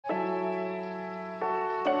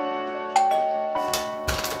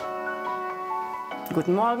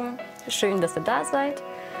Guten Morgen, schön, dass ihr da seid.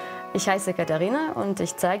 Ich heiße Katharina und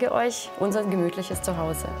ich zeige euch unser gemütliches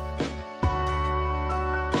Zuhause.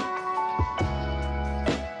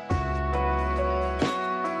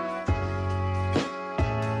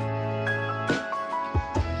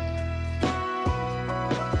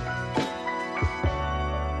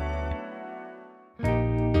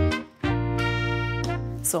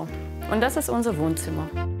 So, und das ist unser Wohnzimmer.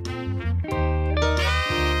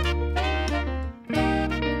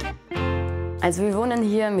 Also wir wohnen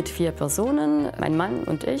hier mit 4 Personen, mein Mann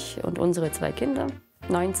und ich und unsere 2 Kinder,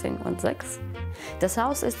 19 und 6. Das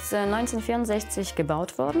Haus ist 1964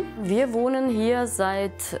 gebaut worden. Wir wohnen hier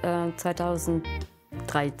seit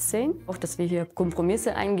 2013. Auch, dass wir hier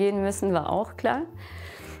Kompromisse eingehen müssen, war auch klar.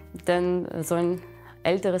 Denn so ein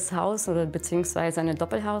älteres Haus oder beziehungsweise eine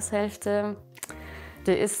Doppelhaushälfte,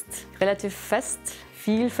 die ist relativ fest.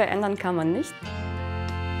 Viel verändern kann man nicht.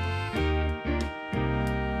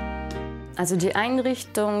 Also die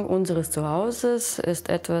Einrichtung unseres Zuhauses ist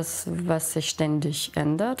etwas, was sich ständig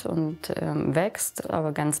ändert und wächst,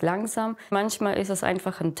 aber ganz langsam. Manchmal ist es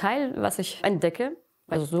einfach ein Teil, was ich entdecke.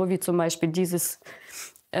 Also so wie zum Beispiel dieses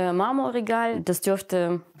Marmorregal. Das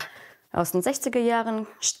dürfte aus den 60er Jahren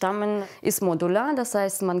stammen, ist modular, das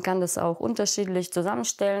heißt, man kann das auch unterschiedlich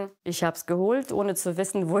zusammenstellen. Ich habe es geholt, ohne zu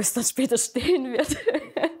wissen, wo es dann später stehen wird.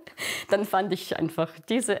 Dann fand ich einfach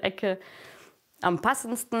diese Ecke am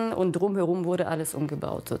passendsten und drumherum wurde alles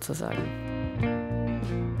umgebaut sozusagen.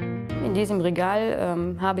 In diesem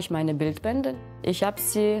Regal habe ich meine Bildbände. Ich habe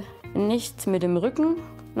sie nicht mit dem Rücken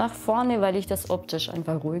nach vorne, weil ich das optisch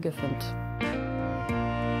einfach ruhiger finde.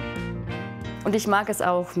 Und ich mag es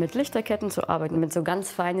auch, mit Lichterketten zu arbeiten, mit so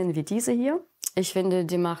ganz feinen wie diese hier. Ich finde,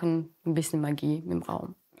 die machen ein bisschen Magie im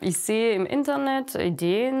Raum. Ich sehe im Internet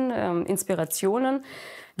Ideen, Inspirationen,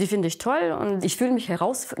 die finde ich toll und ich fühle mich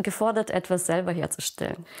herausgefordert, etwas selber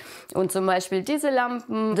herzustellen. Und zum Beispiel diese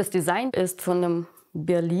Lampen, das Design ist von einem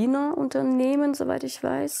Berliner Unternehmen, soweit ich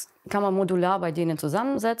weiß. Kann man modular bei denen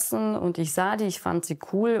zusammensetzen und ich sah die, ich fand sie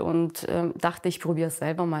cool und dachte, ich probiere es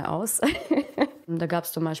selber mal aus. Da gab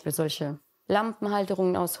es zum Beispiel solche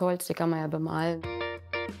Lampenhalterungen aus Holz, die kann man ja bemalen.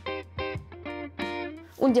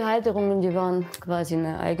 Und die Halterungen, die waren quasi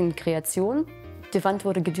eine eigene Kreation. Die Wand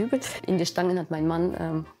wurde gedübelt. In die Stangen hat mein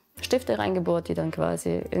Mann Stifte reingebohrt, die dann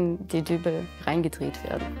quasi in die Dübel reingedreht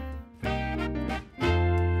werden.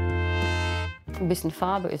 Ein bisschen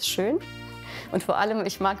Farbe ist schön. Und vor allem,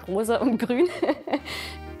 ich mag rosa und grün.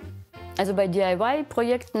 Also bei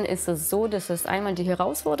DIY-Projekten ist es so, dass es einmal die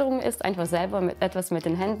Herausforderung ist, einfach selber etwas mit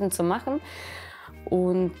den Händen zu machen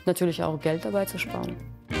und natürlich auch Geld dabei zu sparen.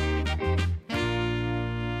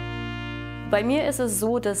 Bei mir ist es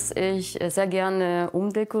so, dass ich sehr gerne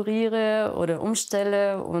umdekoriere oder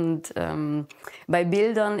umstelle und bei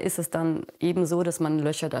Bildern ist es dann eben so, dass man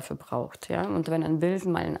Löcher dafür braucht. Ja? Und wenn ein Bild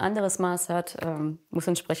mal ein anderes Maß hat, muss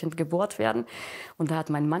entsprechend gebohrt werden. Und da hat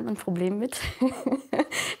mein Mann ein Problem mit.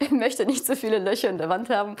 Er möchte nicht so viele Löcher in der Wand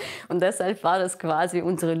haben und deshalb war das quasi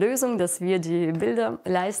unsere Lösung, dass wir die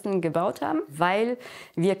Bilderleisten gebaut haben, weil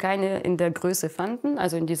wir keine in der Größe fanden,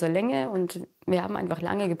 also in dieser Länge und wir haben einfach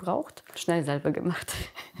lange gebraucht, schnell selber gemacht.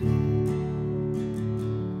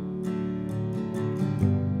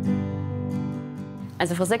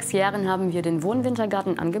 Also vor 6 Jahren haben wir den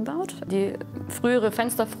Wohnwintergarten angebaut. Die frühere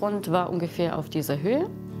Fensterfront war ungefähr auf dieser Höhe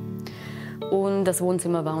und das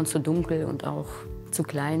Wohnzimmer war uns zu dunkel und auch zu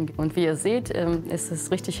klein. Und wie ihr seht, ist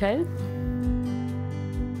es richtig hell.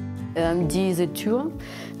 Diese Tür,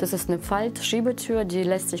 das ist eine Faltschiebetür, die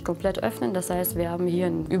lässt sich komplett öffnen. Das heißt, wir haben hier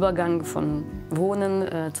einen Übergang von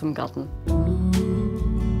Wohnen zum Garten.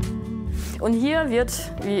 Und hier wird,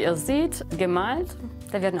 wie ihr seht, gemalt.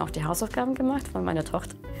 Da werden auch die Hausaufgaben gemacht von meiner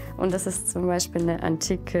Tochter. Und das ist zum Beispiel eine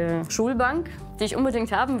antike Schulbank, die ich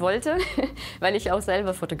unbedingt haben wollte, weil ich auch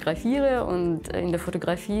selber fotografiere und in der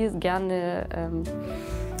Fotografie gerne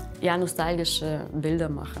ja, nostalgische Bilder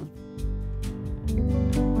mache.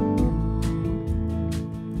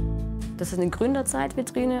 Das ist eine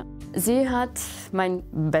Gründerzeitvitrine. Sie hat mein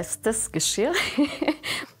bestes Geschirr.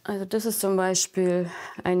 Also das ist zum Beispiel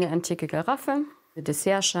eine antike Karaffe,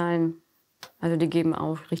 Dessertschalen. Also die geben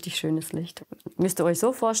auch richtig schönes Licht. Müsst ihr euch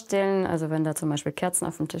so vorstellen, also wenn da zum Beispiel Kerzen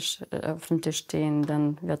auf dem Tisch stehen,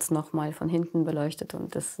 dann wird es nochmal von hinten beleuchtet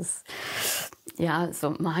und das ist ja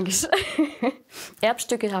so magisch.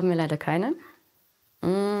 Erbstücke haben wir leider keine.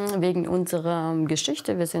 Wegen unserer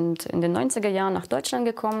Geschichte. Wir sind in den 90er Jahren nach Deutschland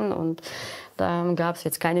gekommen und da gab es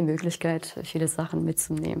jetzt keine Möglichkeit, viele Sachen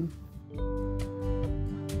mitzunehmen.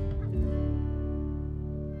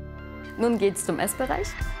 Nun geht's zum Essbereich.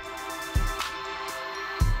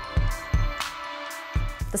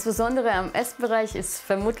 Das Besondere am Essbereich ist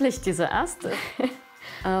vermutlich dieser Ast.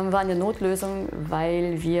 War eine Notlösung,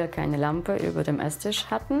 weil wir keine Lampe über dem Esstisch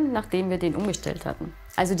hatten, nachdem wir den umgestellt hatten.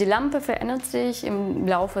 Also die Lampe verändert sich im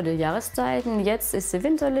Laufe der Jahreszeiten. Jetzt ist sie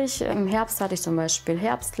winterlich. Im Herbst hatte ich zum Beispiel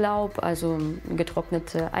Herbstlaub, also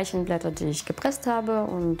getrocknete Eichenblätter, die ich gepresst habe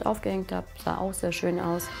und aufgehängt habe. Sah auch sehr schön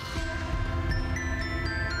aus.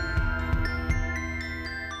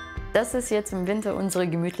 Das ist jetzt im Winter unsere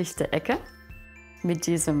gemütlichste Ecke mit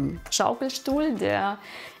diesem Schaukelstuhl, der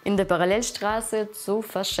in der Parallelstraße zu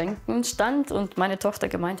verschenken stand und meine Tochter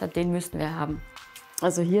gemeint hat, den müssten wir haben.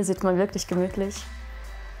 Also hier sitzt man wirklich gemütlich,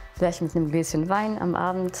 vielleicht mit einem Gläschen Wein am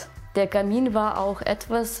Abend. Der Kamin war auch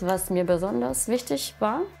etwas, was mir besonders wichtig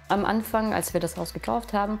war. Am Anfang, als wir das Haus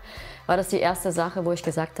gekauft haben, war das die erste Sache, wo ich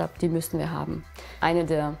gesagt habe, die müssten wir haben. Eine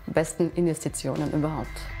der besten Investitionen überhaupt.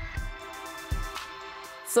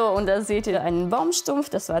 So, und da seht ihr einen Baumstumpf.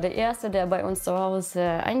 Das war der erste, der bei uns zu Hause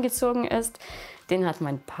eingezogen ist. Den hat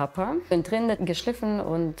mein Papa drinnen geschliffen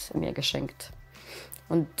und mir geschenkt.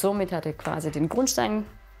 Und somit hat er quasi den Grundstein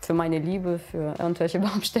für meine Liebe für irgendwelche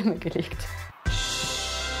Baumstämme gelegt.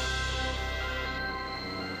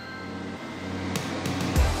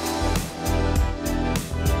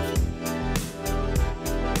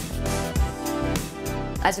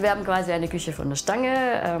 Also wir haben quasi eine Küche von der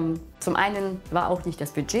Stange. Zum einen war auch nicht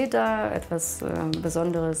das Budget da, etwas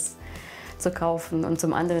Besonderes zu kaufen. Und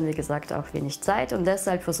zum anderen, wie gesagt, auch wenig Zeit. Und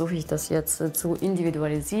deshalb versuche ich das jetzt zu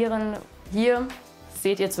individualisieren. Hier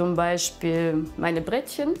seht ihr zum Beispiel meine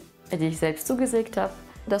Brettchen, die ich selbst zugesägt habe.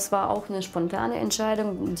 Das war auch eine spontane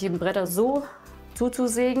Entscheidung, die Bretter so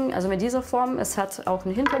zuzusägen, also mit dieser Form. Es hat auch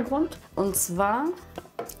einen Hintergrund. Und zwar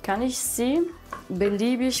kann ich sie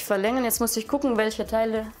beliebig verlängern. Jetzt muss ich gucken, welche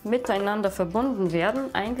Teile miteinander verbunden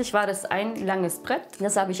werden. Eigentlich war das ein langes Brett.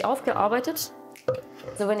 Das habe ich aufgearbeitet.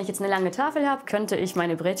 So, wenn ich jetzt eine lange Tafel habe, könnte ich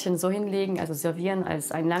meine Brettchen so hinlegen, also servieren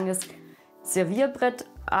als ein langes Servierbrett.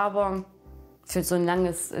 Aber für so ein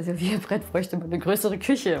langes Servierbrett bräuchte man eine größere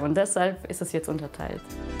Küche und deshalb ist es jetzt unterteilt.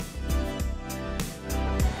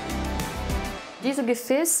 Diese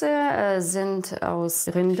Gefäße sind aus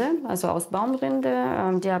Rinde, also aus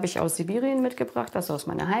Baumrinde. Die habe ich aus Sibirien mitgebracht, also aus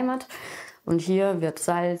meiner Heimat. Und hier wird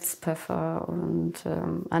Salz, Pfeffer und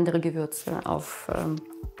andere Gewürze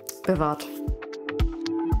aufbewahrt.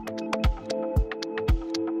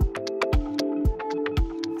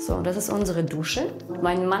 So, das ist unsere Dusche.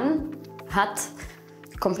 Mein Mann hat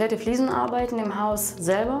komplette Fliesenarbeiten im Haus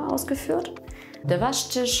selber ausgeführt. Der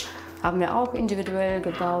Waschtisch haben wir auch individuell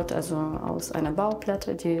gebaut, also aus einer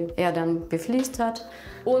Bauplatte, die er dann befliest hat.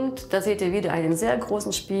 Und da seht ihr wieder einen sehr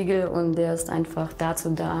großen Spiegel und der ist einfach dazu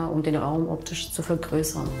da, um den Raum optisch zu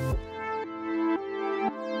vergrößern.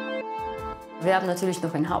 Wir haben natürlich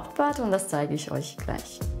noch ein Hauptbad und das zeige ich euch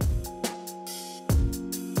gleich.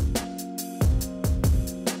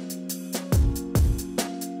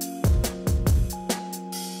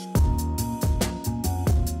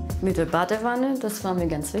 Mit der Badewanne, das war mir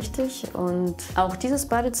ganz wichtig. Und auch dieses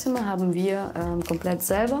Badezimmer haben wir komplett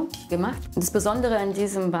selber gemacht. Das Besondere an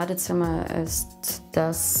diesem Badezimmer ist,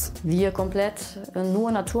 dass wir komplett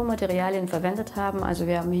nur Naturmaterialien verwendet haben. Also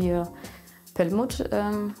wir haben hier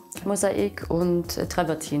Perlmutt-Mosaik und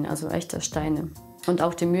Travertin, also echte Steine. Und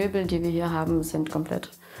auch die Möbel, die wir hier haben, sind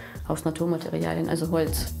komplett aus Naturmaterialien, also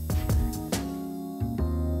Holz.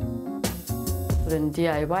 Den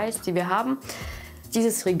DIYs, die wir haben.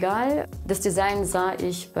 Dieses Regal, das Design sah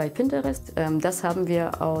ich bei Pinterest. Das haben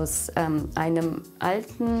wir aus einem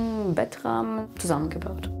alten Bettrahmen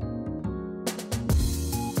zusammengebaut.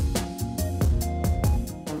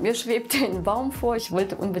 Mir schwebte ein Baum vor. Ich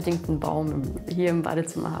wollte unbedingt einen Baum hier im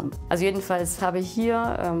Badezimmer haben. Also jedenfalls habe ich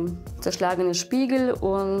hier zerschlagene Spiegel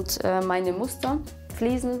und meine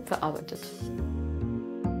Musterfliesen verarbeitet.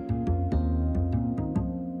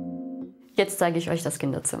 Jetzt zeige ich euch das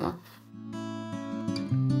Kinderzimmer.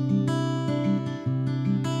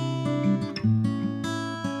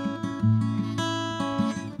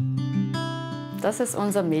 Das ist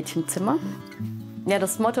unser Mädchenzimmer. Ja,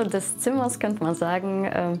 das Motto des Zimmers könnte man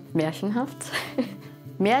sagen, märchenhaft.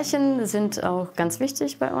 Märchen sind auch ganz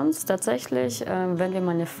wichtig bei uns tatsächlich. Wenn wir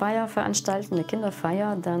mal eine Feier veranstalten, eine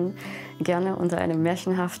Kinderfeier, dann gerne unter einem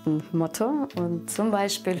märchenhaften Motto. Und zum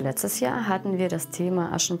Beispiel letztes Jahr hatten wir das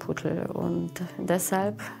Thema Aschenputtel und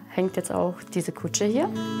deshalb hängt jetzt auch diese Kutsche hier.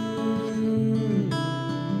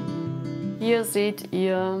 Hier seht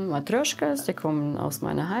ihr Matrjoschkas, die kommen aus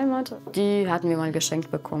meiner Heimat. Die hatten wir mal geschenkt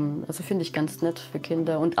bekommen. Also finde ich ganz nett für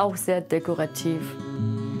Kinder und auch sehr dekorativ.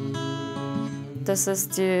 Das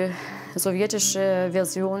ist die sowjetische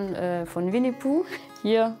Version von Winnie Pooh.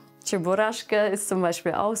 Hier Cheburaschke ist zum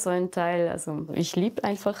Beispiel auch so ein Teil. Also ich liebe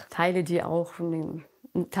einfach Teile, die auch einen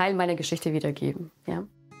Teil meiner Geschichte wiedergeben. Ja.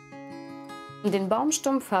 Den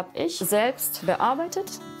Baumstumpf habe ich selbst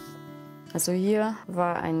bearbeitet. Also hier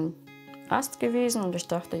war ein Ast gewesen und ich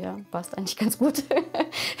dachte, ja, passt eigentlich ganz gut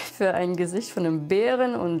für ein Gesicht von einem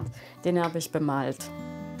Bären und den habe ich bemalt.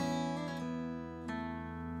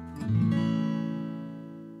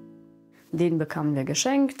 Den bekamen wir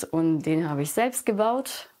geschenkt und den habe ich selbst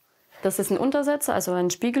gebaut. Das ist ein Untersetzer, also ein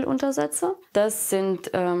Spiegeluntersetzer. Das sind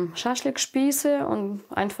Schaschlikspieße und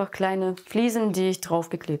einfach kleine Fliesen, die ich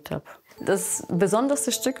draufgeklebt habe. Das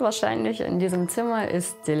besonderste Stück wahrscheinlich in diesem Zimmer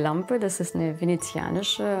ist die Lampe. Das ist eine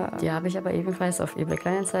venezianische. Die habe ich aber ebenfalls auf eBay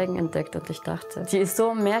Kleinanzeigen entdeckt und ich dachte, die ist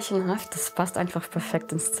so märchenhaft, das passt einfach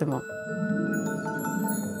perfekt ins Zimmer.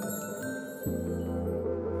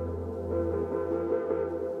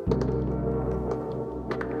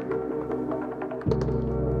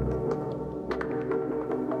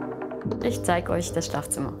 Ich zeige euch das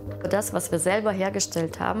Schlafzimmer. Das, was wir selber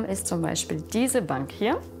hergestellt haben, ist zum Beispiel diese Bank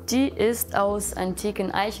hier. Die ist aus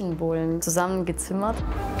antiken Eichenbohlen zusammengezimmert.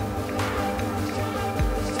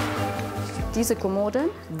 Diese Kommode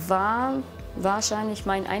war wahrscheinlich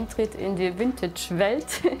mein Eintritt in die Vintage-Welt.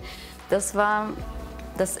 Das war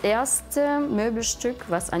das erste Möbelstück,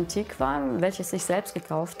 was antik war, welches ich selbst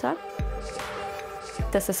gekauft habe.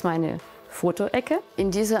 Das ist meine Fotoecke. In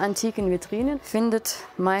dieser antiken Vitrine findet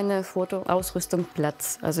meine Fotoausrüstung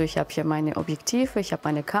Platz. Also ich habe hier meine Objektive, ich habe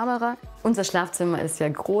meine Kamera. Unser Schlafzimmer ist ja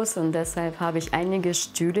groß und deshalb habe ich einige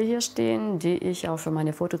Stühle hier stehen, die ich auch für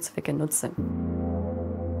meine Fotozwecke nutze.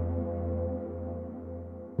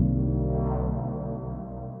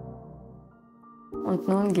 Und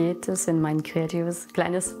nun geht es in mein kreatives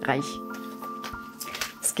kleines Reich.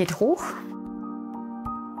 Es geht hoch.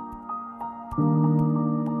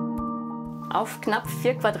 Auf knapp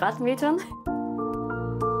 4 Quadratmetern.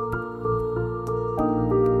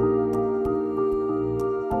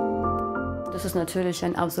 Das ist natürlich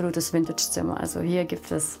ein absolutes Vintage-Zimmer. Also hier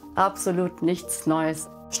gibt es absolut nichts Neues.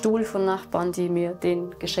 Stuhl von Nachbarn, die mir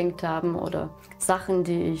den geschenkt haben oder Sachen,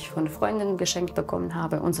 die ich von Freundinnen geschenkt bekommen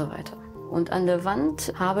habe und so weiter. Und an der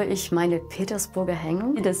Wand habe ich meine Petersburger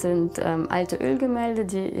hängen. Das sind alte Ölgemälde,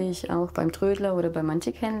 die ich auch beim Trödler oder beim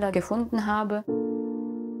Antikhändler gefunden habe.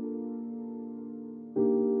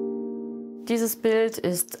 Dieses Bild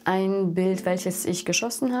ist ein Bild, welches ich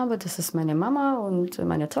geschossen habe. Das ist meine Mama und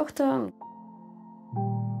meine Tochter.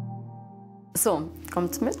 So,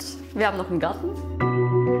 kommt mit. Wir haben noch einen Garten.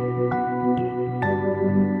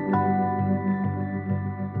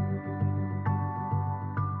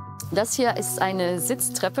 Das hier ist eine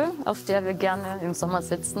Sitztreppe, auf der wir gerne im Sommer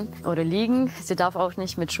sitzen oder liegen. Sie darf auch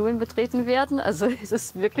nicht mit Schuhen betreten werden. Also es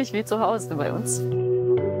ist wirklich wie zu Hause bei uns.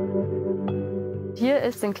 Hier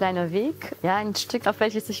ist ein kleiner Weg, ja, ein Stück, auf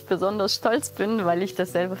welches ich besonders stolz bin, weil ich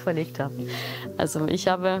das selber verlegt habe. Also ich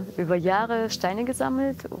habe über Jahre Steine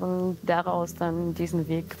gesammelt und daraus dann diesen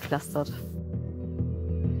Weg gepflastert.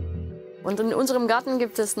 Und in unserem Garten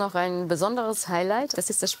gibt es noch ein besonderes Highlight.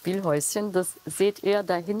 Das ist das Spielhäuschen, das seht ihr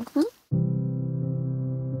da hinten.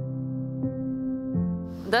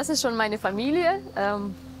 Das ist schon meine Familie,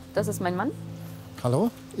 das ist mein Mann.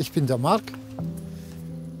 Hallo, ich bin der Mark.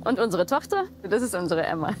 Und unsere Tochter, das ist unsere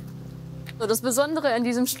Emma. So, das Besondere an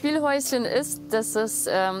diesem Spielhäuschen ist, dass es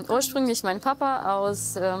ursprünglich mein Papa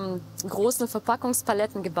aus großen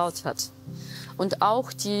Verpackungspaletten gebaut hat. Und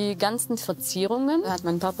auch die ganzen Verzierungen hat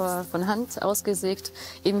mein Papa von Hand ausgesägt,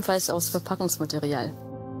 ebenfalls aus Verpackungsmaterial.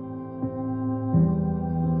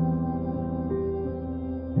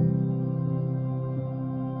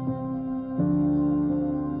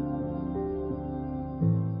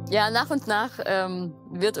 Ja, nach und nach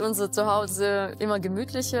wird unser Zuhause immer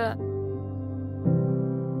gemütlicher.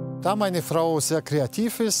 Da meine Frau sehr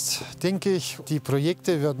kreativ ist, denke ich, die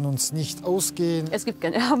Projekte werden uns nicht ausgehen. Es gibt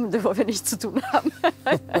keine Abende, wo wir nichts zu tun haben.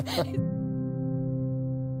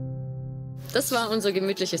 Das war unser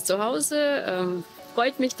gemütliches Zuhause.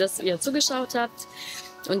 Freut mich, dass ihr zugeschaut habt.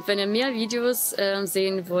 Und wenn ihr mehr Videos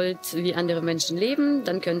sehen wollt, wie andere Menschen leben,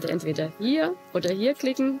 dann könnt ihr entweder hier oder hier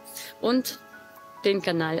klicken und den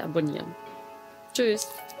Kanal abonnieren. Tschüss.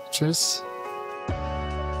 Tschüss.